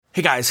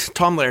Hey guys,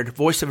 Tom Laird,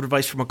 voice of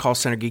advice from a call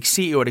center geek,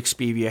 CEO at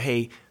Expedia.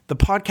 Hey, the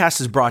podcast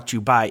is brought to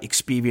you by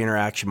Expedia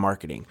Interaction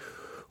Marketing.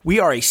 We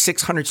are a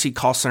 600-seat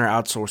call center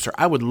outsourcer.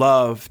 I would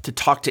love to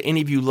talk to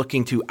any of you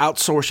looking to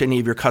outsource any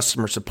of your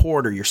customer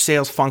support or your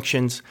sales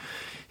functions,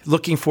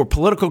 looking for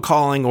political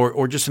calling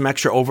or just some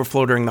extra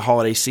overflow during the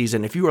holiday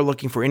season. If you are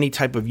looking for any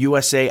type of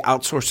USA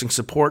outsourcing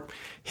support,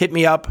 hit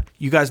me up.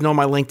 You guys know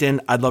my LinkedIn.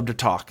 I'd love to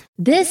talk.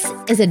 This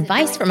is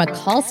Advice from a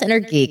Call Center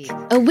Geek,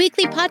 a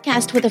weekly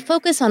podcast with a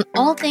focus on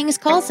all things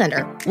call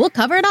center. We'll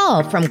cover it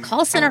all from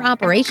call center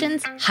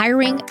operations,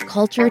 hiring,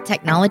 culture,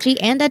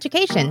 technology, and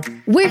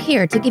education. We're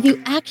here to give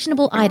you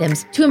actionable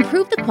items to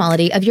improve the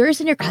quality of yours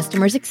and your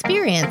customers'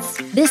 experience.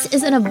 This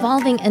is an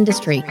evolving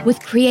industry with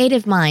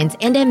creative minds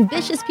and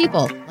ambitious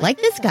people like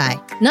this guy.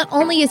 Not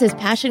only is his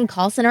passion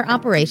call center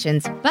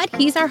operations, but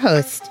he's our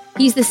host.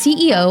 He's the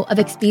CEO of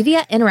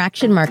Expedia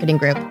Interaction Marketing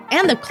Group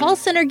and the call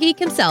center geek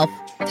himself,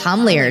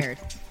 Tom Laird.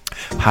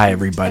 Hi,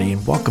 everybody,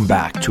 and welcome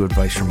back to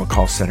Advice from a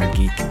Call Center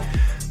Geek,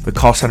 the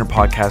call center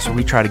podcast where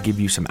we try to give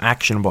you some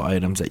actionable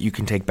items that you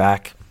can take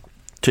back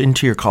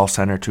into your call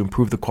center to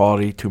improve the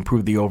quality, to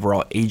improve the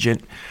overall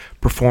agent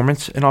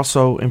performance, and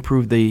also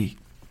improve the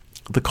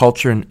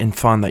culture and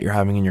fun that you're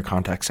having in your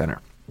contact center.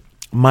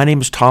 My name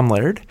is Tom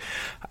Laird.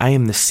 I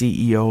am the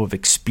CEO of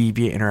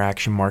Expedia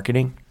Interaction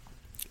Marketing.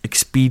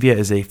 Expedia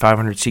is a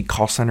 500-seat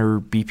call center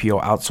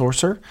BPO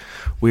outsourcer.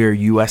 We are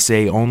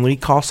USA-only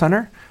call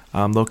center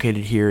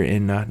located here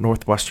in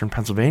northwestern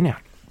Pennsylvania.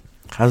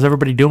 How's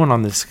everybody doing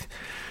on this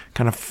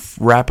kind of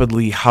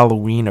rapidly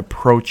Halloween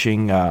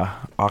approaching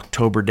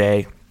October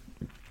day?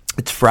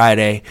 It's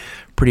Friday.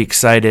 Pretty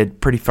excited,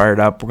 pretty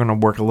fired up. We're going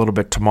to work a little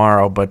bit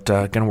tomorrow, but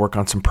going to work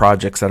on some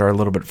projects that are a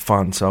little bit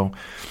fun. So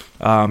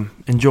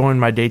enjoying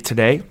my day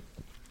today.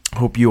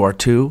 Hope you are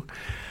too.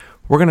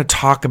 We're going to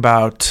talk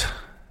about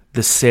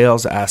the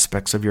sales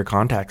aspects of your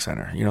contact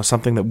center,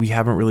 something that we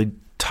haven't really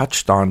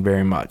touched on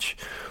very much.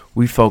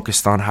 We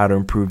focused on how to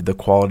improve the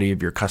quality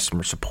of your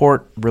customer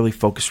support, really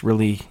focus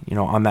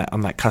on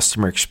that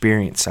customer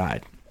experience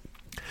side.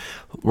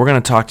 We're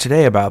going to talk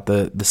today about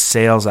the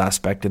sales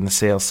aspect and the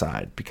sales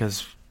side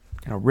because,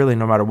 really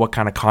no matter what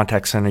kind of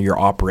contact center you're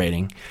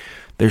operating,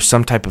 there's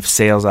some type of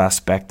sales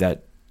aspect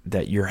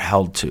that you're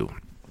held to.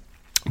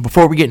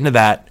 Before we get into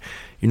that,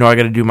 I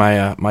got to do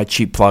my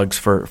cheap plugs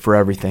for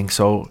everything.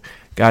 So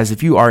guys,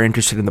 if you are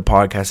interested in the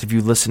podcast, if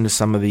you listen to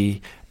some of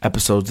the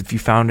episodes, if you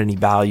found any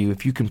value,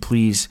 if you can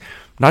please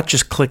not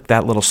just click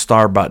that little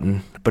star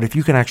button, but if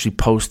you can actually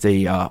post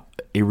a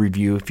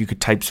review, if you could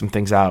type some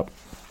things out,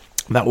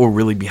 that will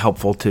really be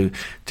helpful to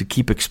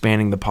keep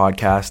expanding the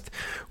podcast.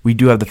 We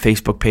do have the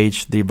Facebook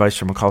page, the Advice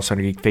from a Call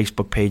Center Geek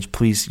Facebook page.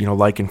 Please,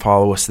 like and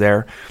follow us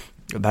there.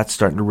 That's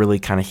starting to really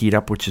kind of heat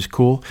up, which is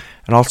cool.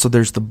 And also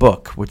there's the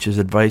book, which is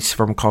Advice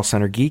from a Call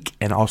Center Geek,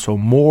 and also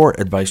More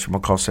Advice from a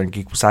Call Center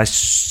Geek, which I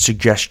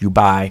suggest you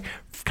buy.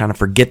 Kind of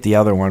forget the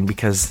other one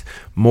because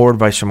More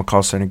Advice from a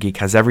Call Center Geek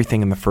has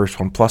everything in the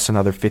first one, plus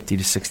another 50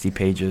 to 60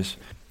 pages.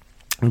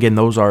 Again,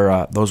 those are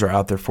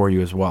out there for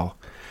you as well.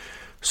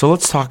 So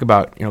let's talk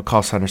about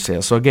call center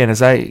sales. So again,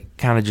 as I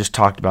kind of just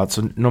talked about,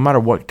 so no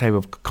matter what type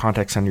of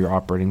contact center you're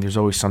operating, there's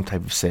always some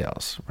type of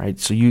sales, right?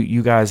 So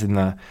you guys in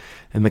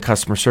the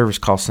customer service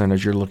call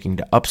centers, you're looking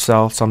to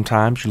upsell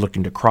sometimes, you're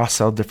looking to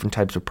cross-sell different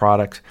types of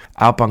products.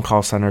 Outbound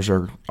call centers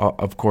are,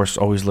 of course,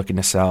 always looking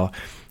to sell.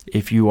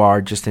 If you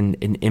are just an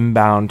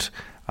inbound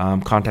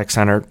contact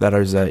center that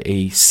is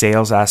a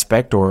sales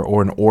aspect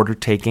or an order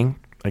taking,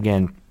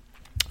 again,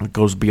 it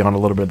goes beyond a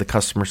little bit of the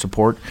customer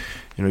support.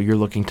 You're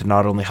looking to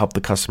not only help the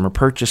customer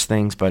purchase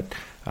things, but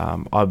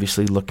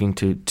obviously looking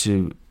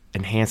to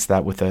enhance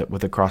that with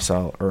a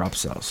cross-sell or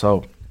upsell.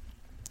 So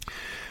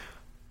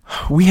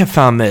we have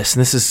found this,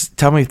 and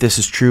tell me if this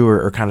is true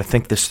or kind of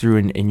think this through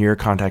in your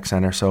contact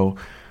center. So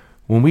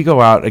when we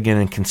go out again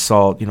and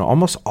consult,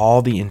 almost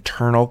all the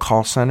internal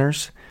call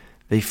centers,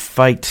 they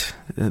fight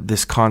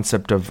this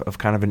concept of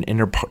kind of an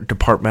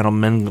interdepartmental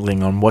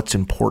mingling on what's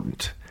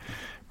important,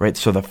 right?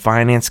 So the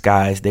finance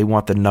guys, they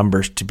want the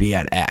numbers to be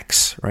at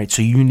X, right?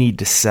 So you need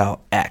to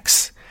sell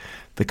X.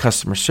 The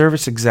customer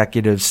service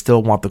executives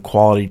still want the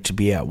quality to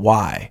be at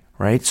Y,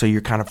 right? So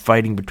you're kind of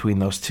fighting between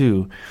those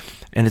two.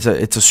 And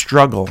it's a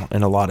struggle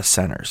in a lot of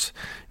centers,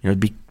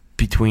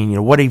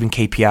 between what even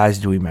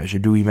KPIs do we measure?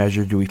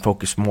 Do we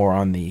focus more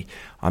on the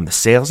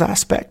sales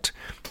aspect,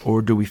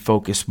 or do we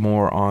focus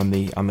more on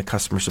the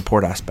customer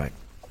support aspect?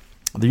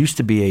 There used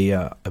to be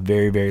a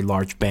very, very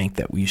large bank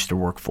that we used to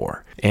work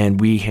for, and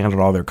we handled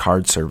all their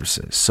card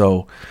services.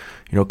 So,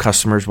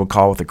 customers would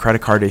call with a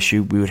credit card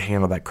issue, we would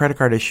handle that credit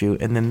card issue,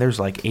 and then there's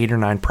like 8 or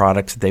 9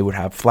 products that they would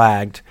have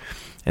flagged,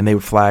 and they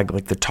would flag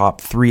like the top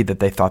 3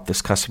 that they thought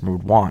this customer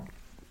would want.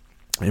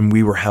 And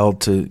we were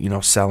held to,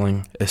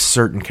 selling a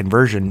certain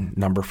conversion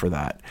number for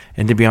that.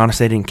 And to be honest,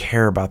 they didn't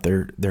care about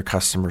their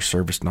customer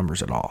service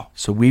numbers at all.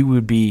 So we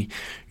would be,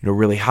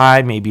 really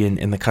high, maybe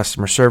in the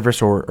customer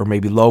service or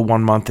maybe low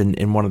one month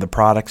in one of the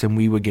products, and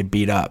we would get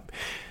beat up.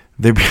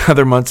 There'd be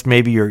other months,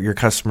 maybe your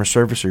customer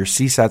service or your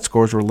CSAT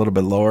scores were a little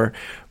bit lower,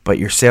 but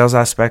your sales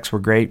aspects were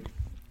great.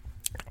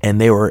 and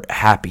they were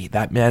happy.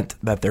 That meant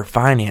that their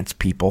finance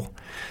people,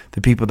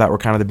 the people that were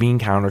kind of the bean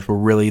counters, were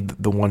really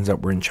the ones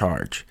that were in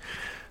charge.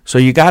 So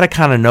you got to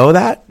kind of know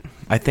that.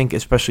 I think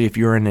especially if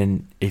you're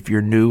if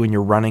you're new and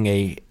you're running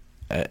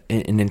an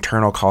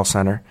internal call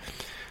center.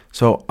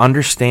 So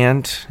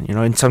understand,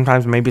 and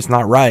sometimes maybe it's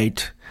not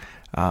right,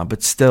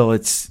 but still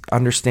it's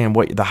understand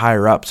what the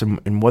higher ups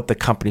and what the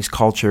company's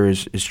culture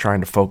is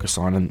trying to focus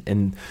on.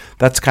 And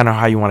that's kind of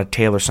how you want to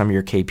tailor some of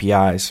your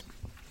KPIs.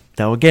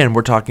 Now, again,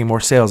 we're talking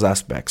more sales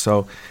aspects.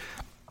 So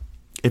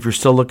if you're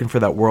still looking for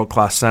that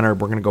world-class center,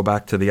 we're going to go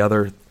back to the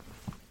other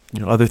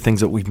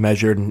things that we've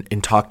measured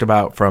and talked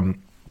about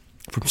from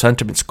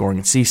sentiment scoring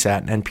and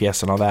CSAT and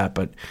NPS and all that.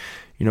 But,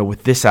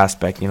 with this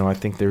aspect, I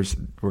think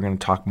we're going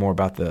to talk more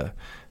about a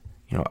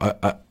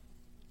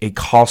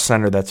call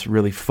center that's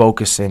really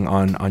focusing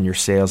on your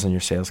sales and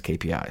your sales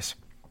KPIs.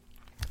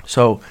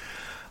 So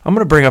I'm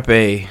going to bring up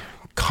a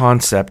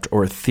concept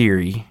or a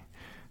theory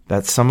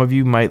that some of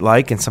you might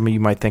like and some of you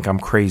might think I'm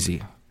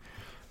crazy.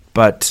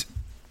 But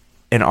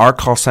in our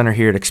call center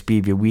here at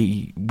Expedia,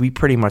 we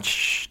pretty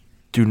much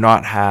do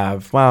not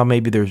have,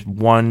 maybe there's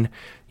one,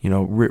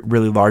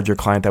 really larger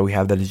client that we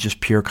have that is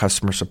just pure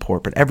customer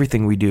support. But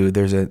everything we do,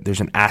 there's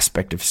an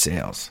aspect of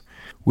sales.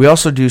 We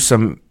also do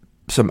some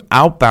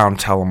outbound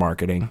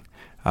telemarketing.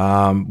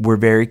 We're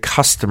very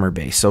customer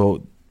based.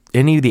 So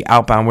any of the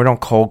outbound, we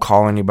don't cold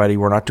call anybody.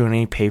 We're not doing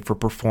any pay for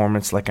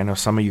performance like I know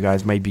some of you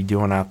guys might be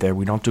doing out there.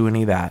 We don't do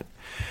any of that.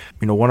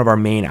 One of our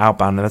main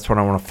outbound, and that's what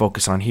I want to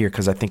focus on here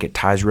because I think it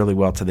ties really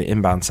well to the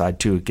inbound side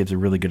too. It gives a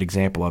really good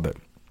example of it.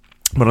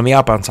 But on the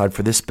outbound side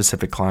for this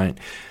specific client,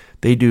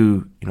 they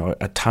do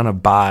a ton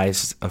of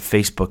buys of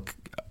Facebook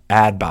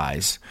ad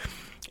buys.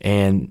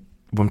 And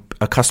when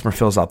a customer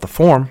fills out the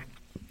form,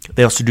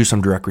 they also do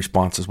some direct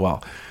response as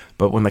well.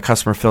 But when the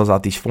customer fills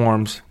out these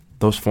forms,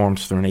 those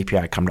forms through an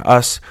API come to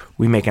us.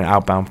 We make an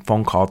outbound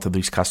phone call to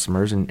these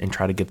customers and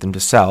try to get them to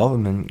sell.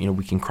 And then,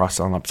 we can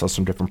cross-sell and upsell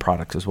some different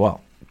products as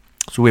well.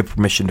 So we have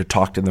permission to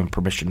talk to them,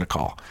 permission to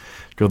call.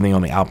 They're the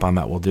only outbound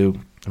that we'll do.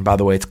 And by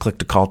the way, it's click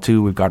to call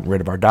too. We've gotten rid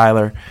of our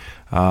dialer.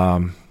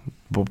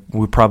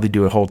 We'll probably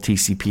do a whole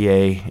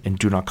TCPA and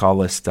do not call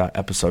list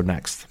episode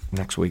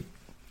next week.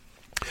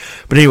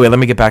 But anyway, let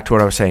me get back to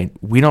what I was saying.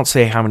 We don't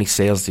say how many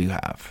sales do you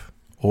have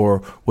or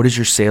what is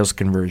your sales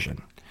conversion.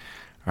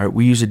 All right,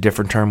 we use a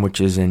different term, which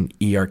is an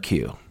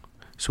ERQ.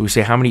 So we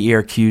say how many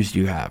ERQs do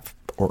you have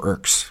or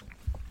ERQs.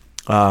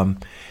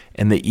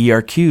 And the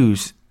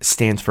ERQs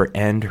stands for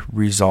end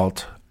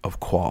result of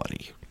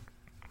quality,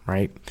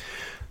 right?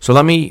 So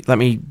let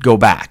me go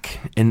back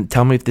and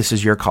tell me if this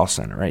is your call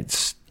center,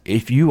 right?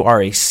 If you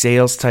are a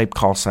sales type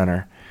call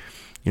center,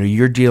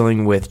 you're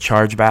dealing with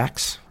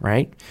chargebacks,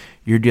 right?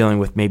 You're dealing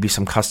with maybe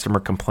some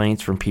customer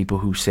complaints from people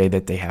who say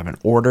that they haven't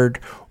ordered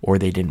or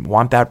they didn't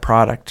want that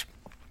product,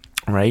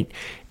 right?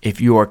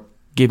 If you are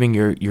giving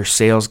your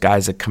sales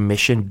guys a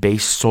commission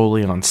based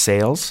solely on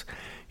sales,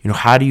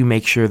 how do you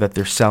make sure that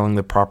they're selling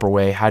the proper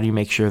way? How do you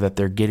make sure that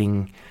they're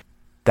getting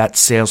that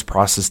sales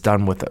process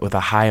done with a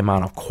high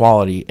amount of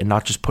quality and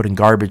not just putting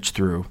garbage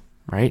through,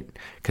 right?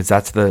 Because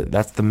that's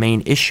the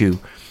main issue,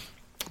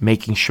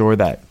 making sure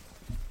that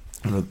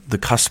the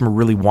customer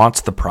really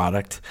wants the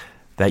product,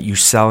 that you're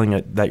selling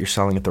it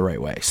the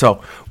right way.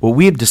 So what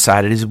we have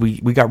decided is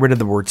we got rid of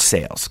the word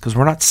sales because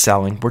we're not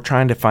selling. We're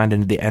trying to find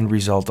the end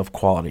result of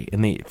quality.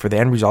 And for the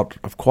end result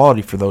of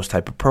quality for those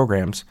type of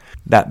programs,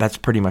 that's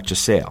pretty much a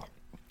sale.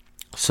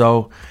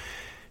 So,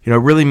 it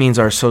really means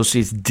our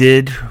associates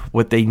did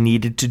what they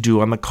needed to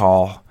do on the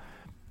call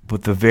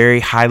with a very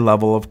high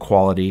level of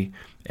quality,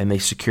 and they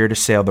secured a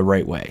sale the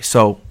right way.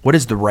 So what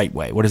is the right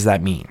way? What does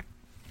that mean?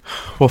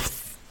 Well,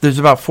 there's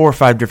about 4 or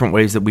 5 different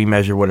ways that we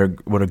measure what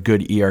a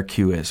good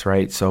ERQ is,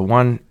 right? So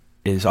one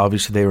is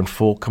obviously they were in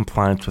full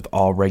compliance with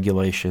all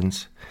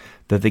regulations,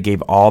 that they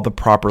gave all the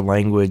proper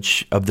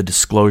language of the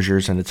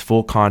disclosures and its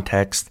full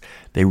context.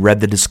 They read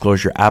the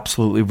disclosure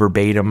absolutely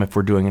verbatim if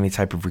we're doing any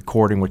type of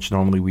recording, which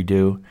normally we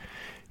do.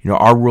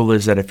 Our rule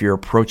is that if you're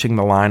approaching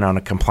the line on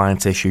a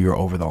compliance issue, you're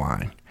over the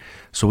line.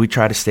 So we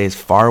try to stay as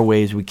far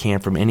away as we can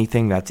from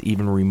anything that's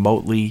even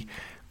remotely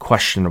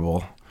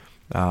questionable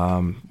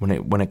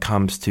when it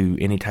comes to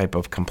any type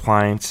of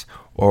compliance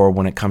or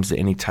when it comes to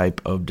any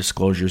type of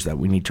disclosures that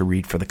we need to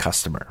read for the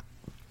customer.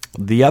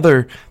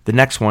 The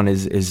next one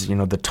is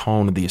the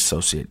tone of the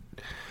associate.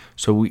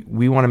 So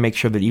we want to make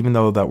sure that even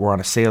though that we're on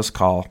a sales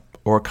call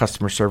or a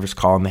customer service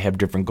call and they have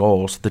different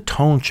goals, the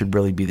tone should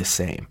really be the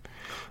same.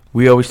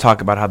 We always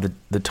talk about how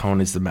the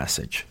tone is the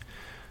message.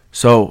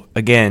 So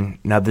again,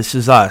 now this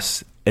is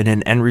us. In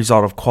an end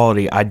result of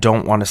quality, I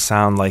don't want to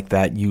sound like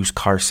that used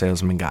car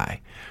salesman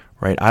guy,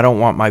 right? I don't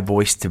want my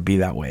voice to be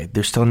that way.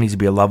 There still needs to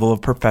be a level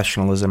of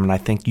professionalism, and I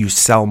think you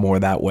sell more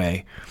that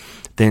way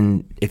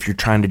than if you're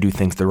trying to do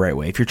things the right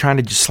way. If you're trying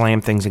to just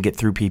slam things and get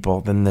through people,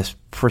 then this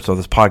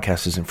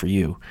podcast isn't for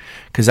you,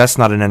 because that's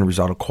not an end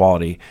result of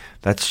quality.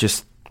 That's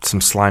just some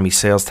slimy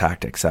sales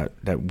tactics that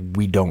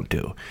we don't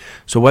do.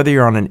 So whether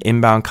you're on an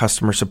inbound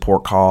customer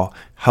support call,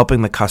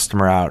 helping the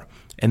customer out,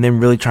 and then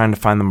really trying to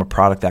find them a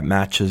product that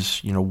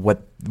matches,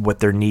 what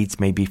their needs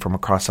may be from a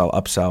cross-sell,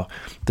 upsell.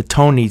 The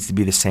tone needs to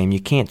be the same. You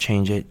can't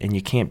change it, and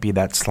you can't be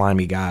that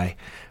slimy guy,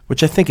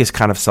 which I think is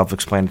kind of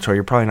self-explanatory.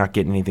 You're probably not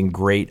getting anything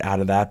great out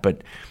of that,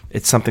 but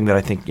it's something that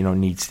I think,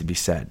 needs to be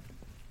said.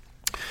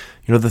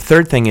 The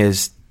third thing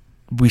is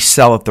we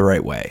sell it the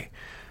right way.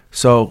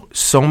 So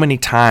many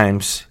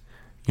times,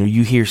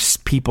 you hear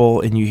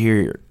people and you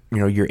hear,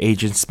 your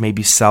agents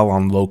maybe sell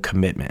on low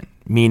commitment,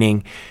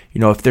 meaning,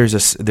 if there's a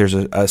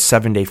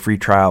 7-day free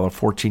trial or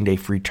 14-day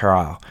free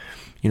trial,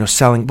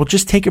 selling, well,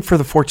 just take it for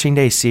the 14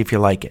 days, see if you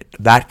like it,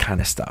 that kind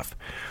of stuff,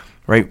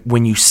 right?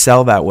 When you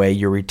sell that way,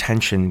 your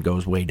retention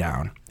goes way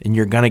down and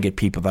you're going to get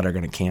people that are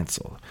going to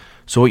cancel.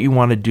 So what you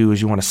want to do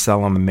is you want to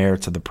sell on the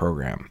merits of the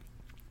program.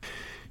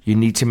 You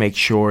need to make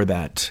sure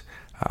that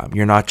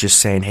you're not just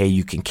saying, hey,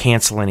 you can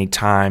cancel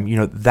anytime.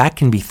 That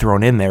can be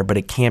thrown in there, but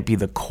it can't be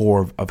the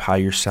core of how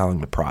you're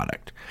selling the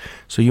product.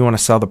 So you want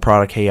to sell the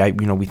product, hey,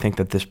 we think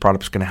that this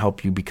product's going to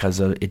help you because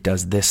it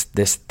does this,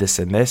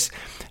 and this.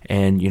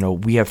 And,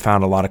 we have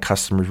found a lot of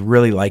customers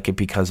really like it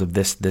because of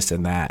this,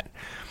 and that.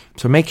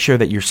 So make sure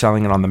that you're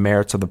selling it on the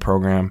merits of the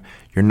program.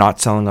 You're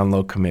not selling on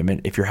low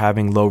commitment. If you're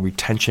having low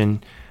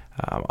retention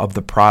of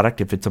the product,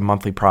 if it's a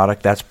monthly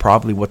product, that's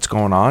probably what's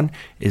going on,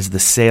 is the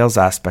sales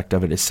aspect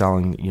of it is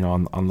selling,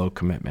 on low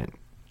commitment.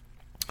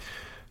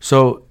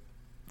 So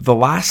the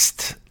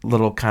last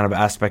little kind of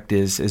aspect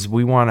is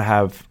we want to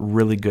have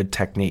really good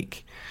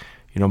technique.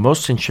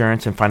 Most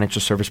insurance and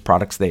financial service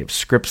products, they have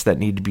scripts that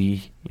need to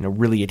be,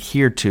 really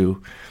adhered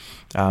to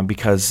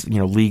because,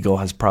 legal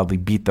has probably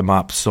beat them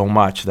up so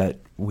much that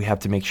we have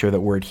to make sure that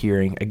we're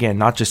adhering, again,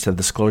 not just to the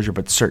disclosure,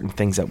 but certain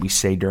things that we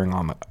say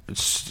on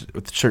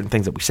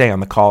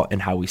the call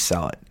and how we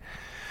sell it.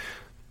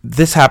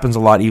 This happens a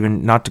lot,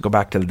 even not to go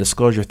back to the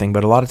disclosure thing,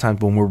 but a lot of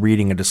times when we're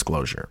reading a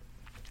disclosure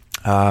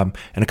and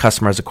a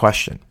customer has a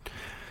question,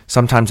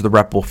 sometimes the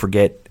rep will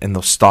forget and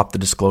they'll stop the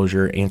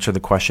disclosure, answer the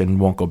question, and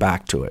won't go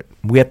back to it.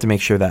 We have to make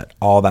sure that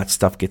all that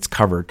stuff gets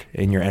covered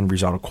in your end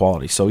result of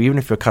quality. So even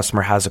if a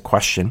customer has a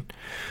question,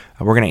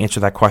 we're going to answer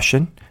that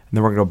question. And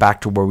then we're going to go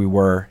back to where we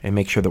were and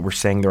make sure that we're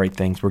saying the right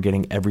things. We're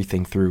getting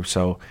everything through.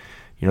 So,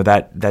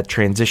 that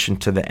transition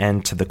to the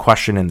end, to the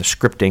question and the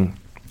scripting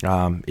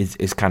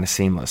is kind of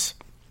seamless.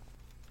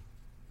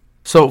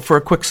 So for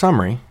a quick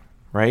summary,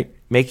 right,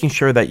 making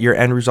sure that your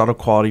end result of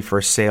quality for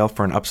a sale,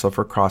 for an upsell,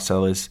 for a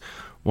cross-sell is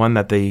one,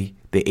 that the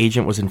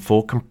agent was in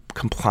full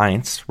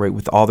compliance, right,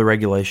 with all the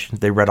regulations.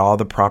 They read all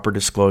the proper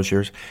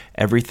disclosures.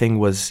 Everything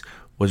was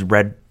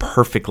read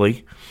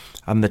perfectly.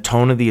 The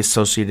tone of the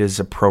associate is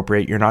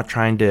appropriate. You're not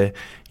trying to,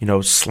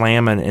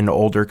 slam an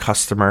older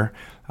customer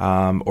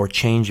or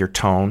change your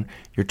tone.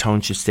 Your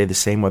tone should stay the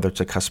same, whether it's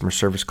a customer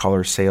service call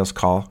or a sales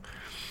call.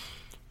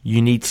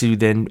 You need to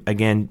then,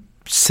 again,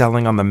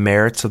 selling on the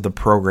merits of the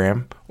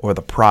program or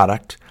the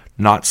product,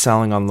 not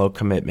selling on low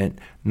commitment,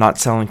 not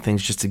selling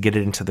things just to get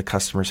it into the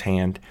customer's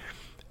hand.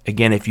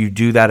 Again, if you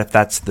do that, if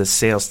that's the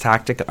sales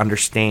tactic,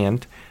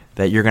 understand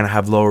that you're going to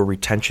have lower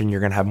retention. You're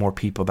going to have more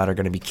people that are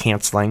going to be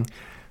canceling.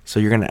 So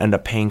you're going to end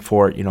up paying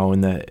for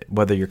it,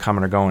 whether you're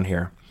coming or going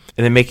here.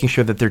 And then making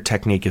sure that their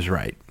technique is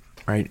right?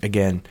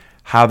 Again,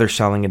 how they're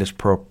selling it is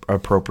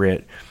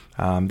appropriate,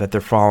 that they're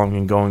following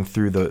and going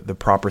through the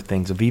proper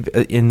things.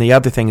 And the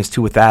other thing is,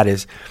 too, with that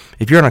is,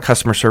 if you're on a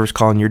customer service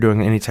call and you're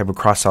doing any type of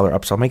cross-sell or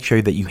upsell, make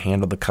sure that you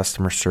handle the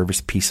customer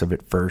service piece of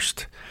it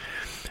first.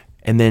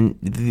 And then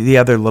the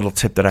other little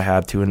tip that I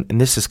have, too,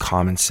 and this is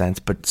common sense,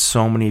 but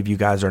so many of you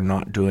guys are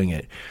not doing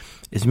it,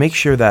 is make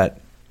sure that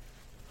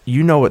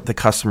what the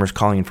customer is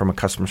calling in from a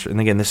customer, and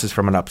again, this is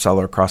from an upsell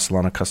or cross-sell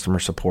on a customer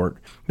support.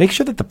 Make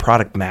sure that the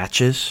product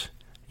matches,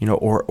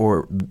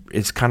 or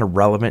is kind of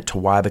relevant to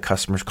why the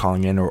customer's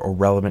calling in, or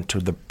relevant to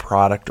the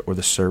product or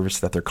the service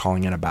that they're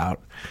calling in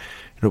about.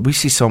 We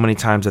see so many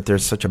times that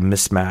there's such a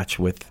mismatch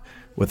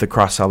with the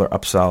cross-sell or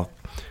upsell.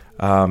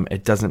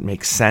 It doesn't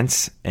make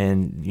sense,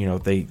 and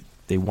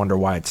they wonder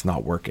why it's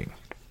not working.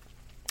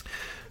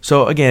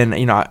 So again,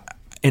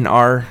 in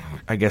our,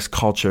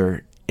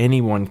 culture,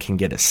 anyone can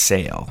get a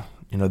sale.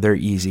 They're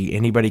easy.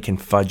 Anybody can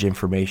fudge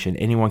information.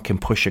 Anyone can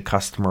push a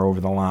customer over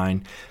the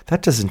line.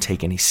 That doesn't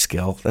take any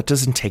skill. That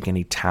doesn't take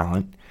any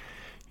talent.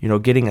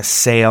 Getting a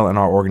sale in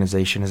our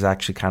organization is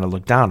actually kind of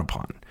looked down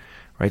upon,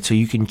 right? So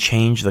you can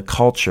change the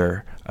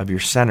culture of your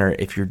center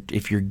if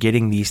you're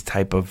getting these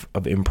type of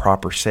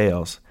improper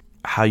sales.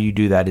 How you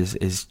do that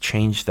is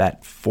change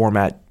that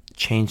format,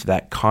 change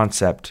that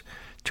concept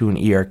to an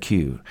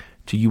ERQ.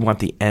 You want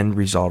the end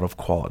result of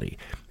quality.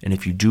 And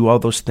if you do all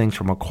those things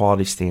from a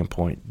quality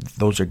standpoint,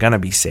 those are going to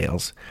be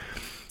sales.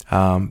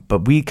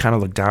 But we kind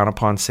of look down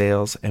upon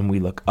sales, and we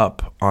look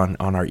up on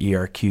our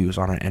ERQs,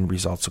 on our end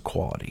results of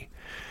quality.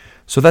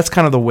 So that's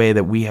kind of the way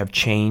that we have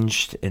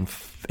changed and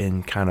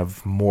kind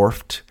of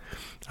morphed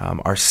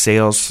our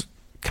sales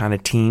kind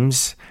of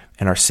teams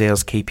and our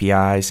sales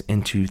KPIs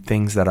into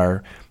things that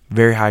are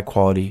very high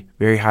quality,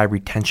 very high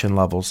retention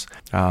levels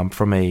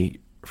from a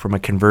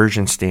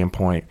conversion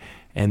standpoint,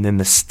 And then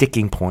the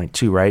sticking point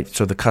too, right?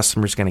 So the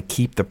customer's going to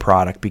keep the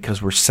product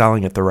because we're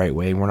selling it the right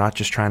way. We're not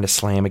just trying to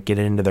slam it, get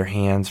it into their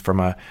hands from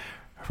a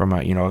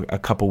a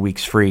couple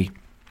weeks free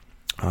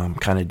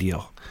kind of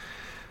deal.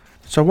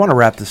 So I want to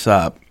wrap this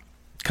up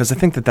because I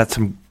think that's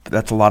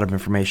a lot of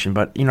information.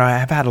 But I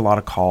have had a lot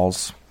of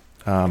calls,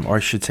 or I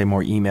should say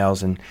more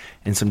emails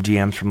and some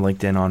DMs from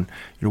LinkedIn on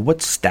what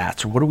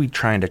stats or what are we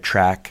trying to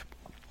track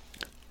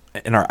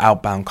in our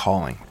outbound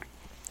calling.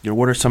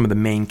 What are some of the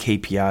main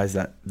KPIs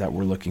that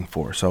we're looking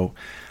for? So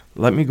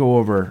let me go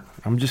over.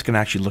 I'm just going to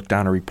actually look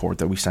down a report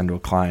that we send to a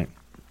client.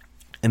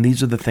 And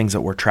these are the things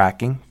that we're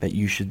tracking that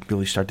you should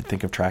really start to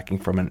think of tracking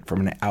from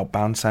an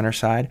outbound center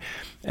side.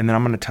 And then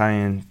I'm going to tie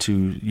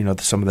into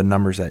some of the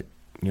numbers that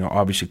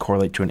obviously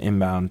correlate to an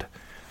inbound,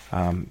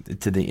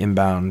 to the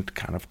inbound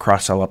kind of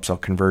cross-sell,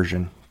 upsell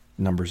conversion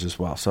numbers as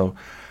well. So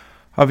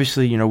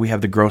obviously, we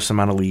have the gross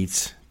amount of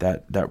leads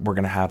that we're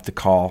going to have to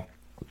call.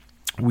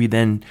 We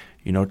then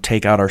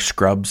take out our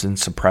scrubs and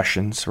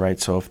suppressions, right?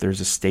 So if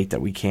there's a state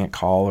that we can't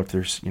call, or if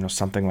there's,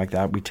 something like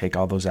that, we take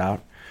all those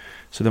out.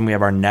 So then we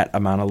have our net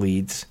amount of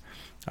leads.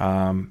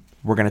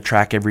 We're going to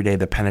track every day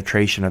the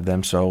penetration of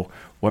them. So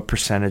what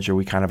percentage are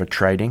we kind of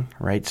attriting,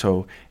 right?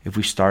 So if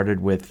we started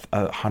with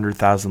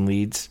 100,000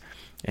 leads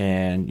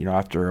and,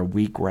 after a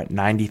week we're at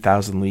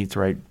 90,000 leads,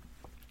 right?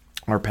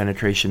 Our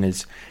penetration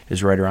is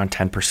right around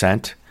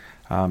 10%.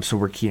 So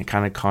we're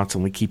kind of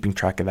constantly keeping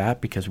track of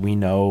that because we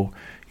know,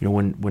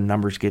 when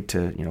numbers get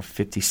to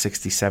 50,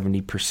 60,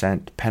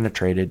 70%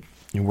 penetrated,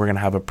 we're going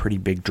to have a pretty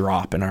big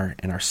drop in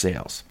our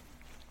sales.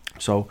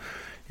 So,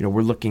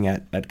 we're looking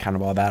at kind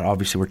of all that.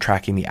 Obviously, we're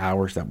tracking the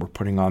hours that we're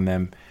putting on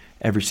them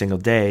every single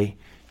day.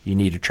 You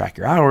need to track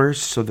your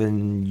hours so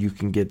then you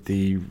can get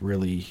the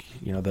really,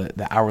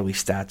 the hourly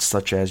stats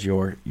such as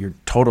your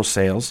total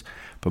sales,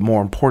 but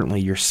more importantly,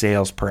 your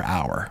sales per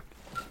hour.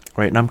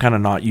 Right, and I'm kind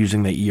of not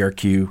using the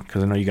ERQ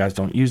because I know you guys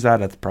don't use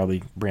that. That's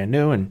probably brand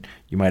new, and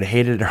you might have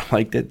hated it or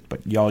liked it,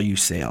 but y'all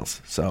use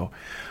sales. So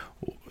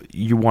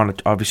you want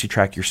to obviously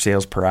track your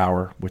sales per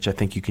hour, which I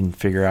think you can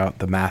figure out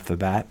the math of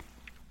that.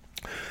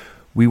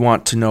 We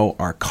want to know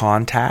our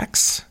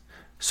contacts.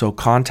 So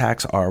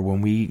contacts are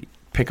when we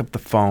pick up the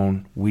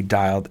phone, we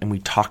dialed, and we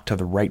talked to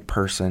the right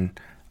person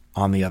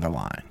on the other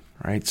line,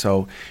 right?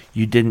 So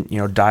you didn't,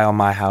 dial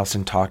my house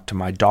and talk to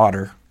my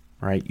daughter,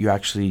 right? You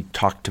actually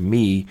talked to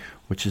me,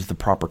 which is the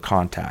proper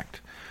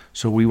contact.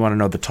 So we want to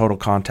know the total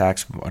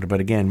contacts, but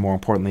again, more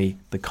importantly,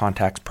 the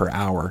contacts per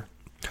hour.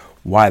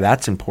 Why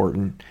that's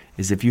important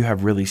is if you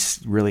have really,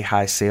 really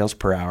high sales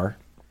per hour,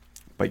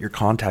 but your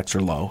contacts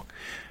are low,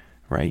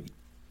 right?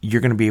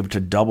 You're going to be able to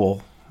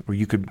double, or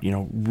you could,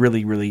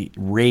 really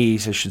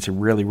raise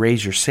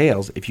your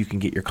sales if you can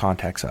get your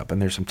contacts up.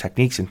 And there's some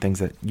techniques and things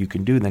that you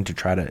can do then to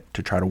try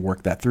to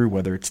work that through,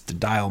 whether it's to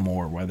dial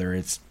more, whether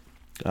it's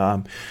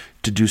to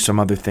do some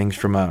other things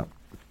from an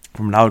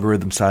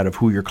algorithm side of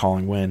who you're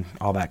calling when,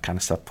 all that kind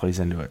of stuff plays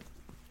into it.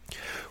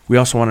 We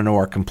also want to know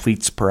our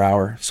completes per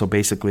hour. So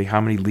basically,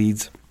 how many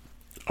leads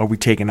are we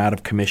taking out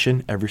of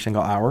commission every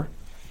single hour?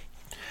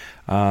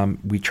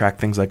 We track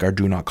things like our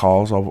do not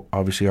calls,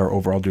 obviously our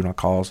overall do not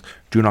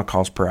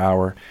calls per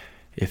hour.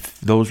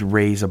 If those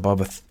raise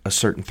above a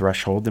certain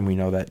threshold, then we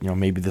know that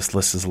maybe this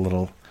list is a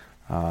little,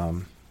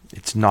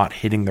 it's not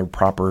hitting the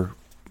proper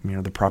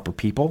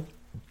people.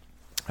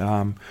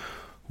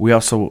 We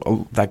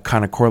also, that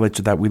kind of correlates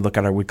to that, we look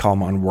at we call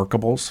them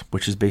unworkables,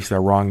 which is basically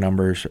our wrong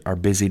numbers, our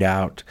busied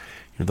out,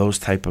 those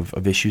type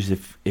of issues.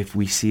 If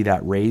we see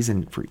that raise,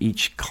 and for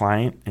each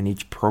client and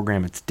each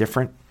program, it's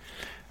different.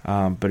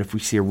 But if we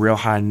see a real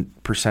high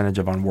percentage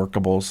of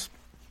unworkables,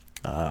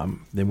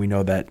 then we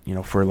know that,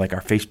 for like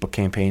our Facebook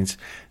campaigns,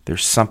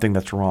 there's something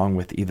that's wrong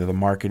with either the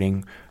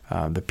marketing,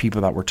 the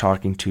people that we're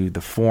talking to, the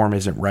form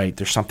isn't right.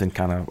 There's something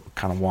kind of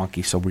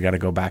wonky. So we got to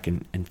go back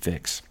and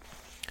fix.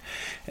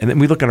 And then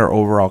we look at our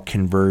overall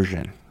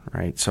conversion,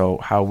 right? So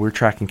how we're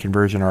tracking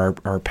conversion,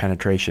 our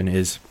penetration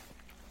is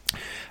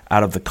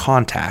out of the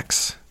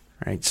contacts,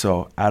 right?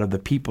 So out of the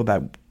people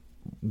that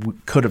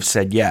could have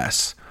said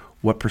yes,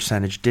 what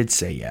percentage did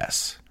say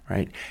yes,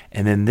 right?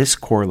 And then this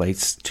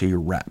correlates to your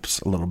reps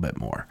a little bit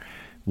more.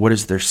 What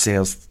is their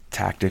sales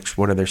tactics?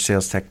 What are their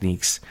sales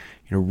techniques?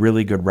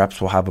 Really good reps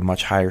will have a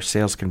much higher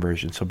sales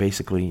conversion. So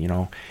basically,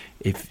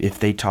 if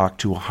they talk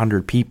to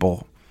 100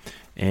 people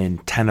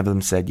and 10 of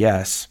them said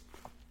yes,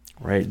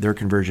 right, their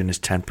conversion is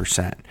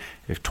 10%.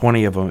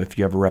 If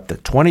you have a rep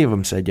that 20 of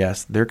them said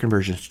yes, their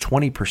conversion is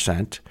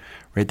 20%,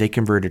 right? They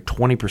converted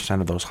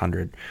 20% of those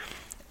 100.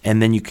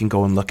 And then you can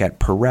go and look at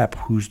per rep,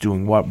 who's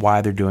doing what,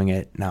 why they're doing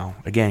it. Now,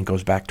 again, it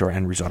goes back to our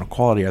end result of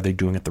quality. Are they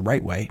doing it the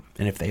right way?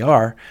 And if they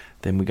are,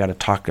 then we got to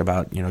talk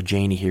about,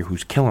 Janie here,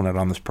 who's killing it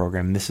on this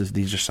program.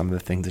 These are some of the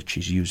things that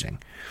she's using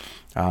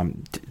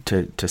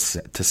to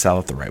sell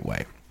it the right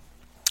way.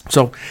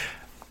 So,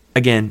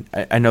 again,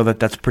 I know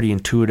that that's pretty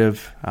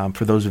intuitive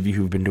for those of you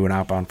who've been doing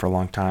outbound for a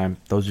long time.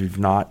 Those of you who've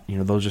not,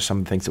 those are some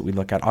of the things that we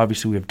look at.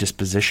 Obviously, we have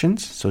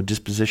dispositions. So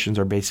dispositions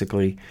are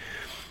basically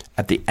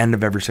at the end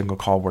of every single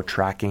call, we're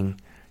tracking,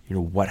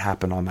 what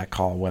happened on that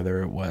call,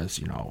 whether it was,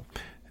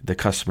 the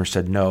customer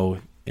said no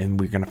and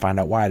we're going to find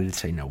out why did they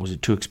say no. Was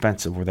it too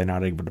expensive? Were they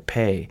not able to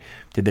pay?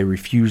 Did they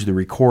refuse the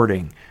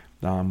recording?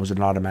 Was it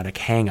an automatic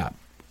hang up?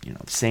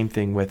 Same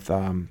thing with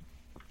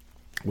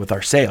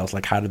our sales.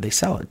 Like, how did they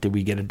sell it? Did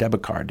we get a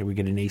debit card? Did we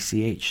get an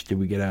ACH? Did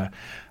we get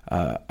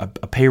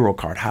a payroll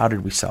card? How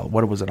did we sell it?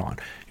 What was it on?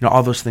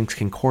 All those things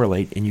can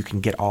correlate, and you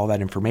can get all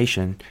that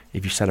information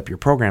if you set up your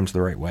programs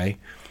the right way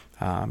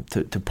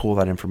to pull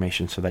that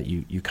information so that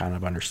you kind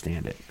of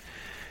understand it.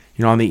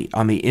 On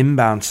the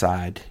inbound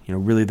side,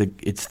 really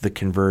it's the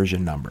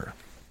conversion number.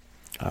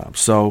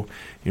 So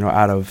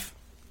out of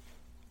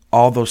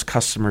all those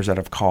customers that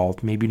have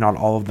called, maybe not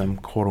all of them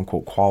quote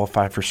unquote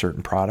qualify for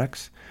certain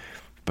products,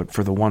 but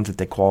for the ones that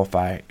they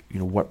qualify,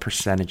 what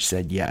percentage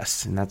said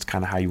yes, and that's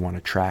kind of how you want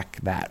to track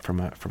that from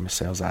a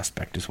sales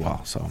aspect as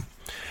well. So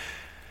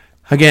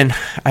again,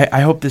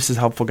 I hope this is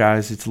helpful,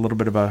 guys. It's a little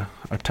bit of a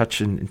touch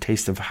and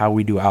taste of how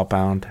we do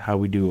outbound, how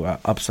we do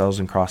upsells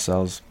and cross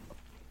sells.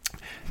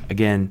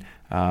 Again,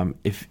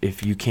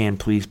 if you can,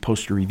 please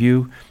post a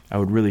review. I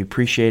would really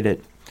appreciate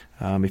it.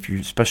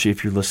 Especially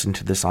if you're listening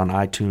to this on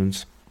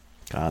iTunes,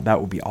 that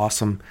would be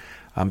awesome.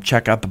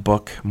 Check out the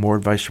book, More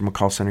Advice from a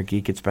Call Center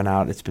Geek. It's been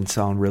out. It's been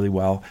selling really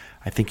well.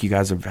 I think you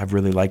guys have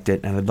really liked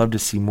it, and I'd love to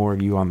see more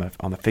of you on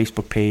the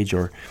Facebook page,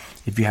 or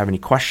if you have any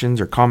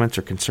questions or comments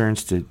or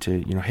concerns to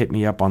hit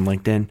me up on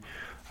LinkedIn.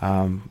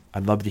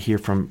 I'd love to hear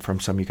from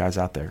some of you guys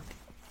out there.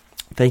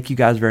 Thank you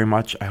guys very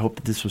much. I hope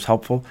that this was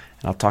helpful,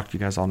 and I'll talk to you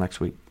guys all next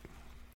week.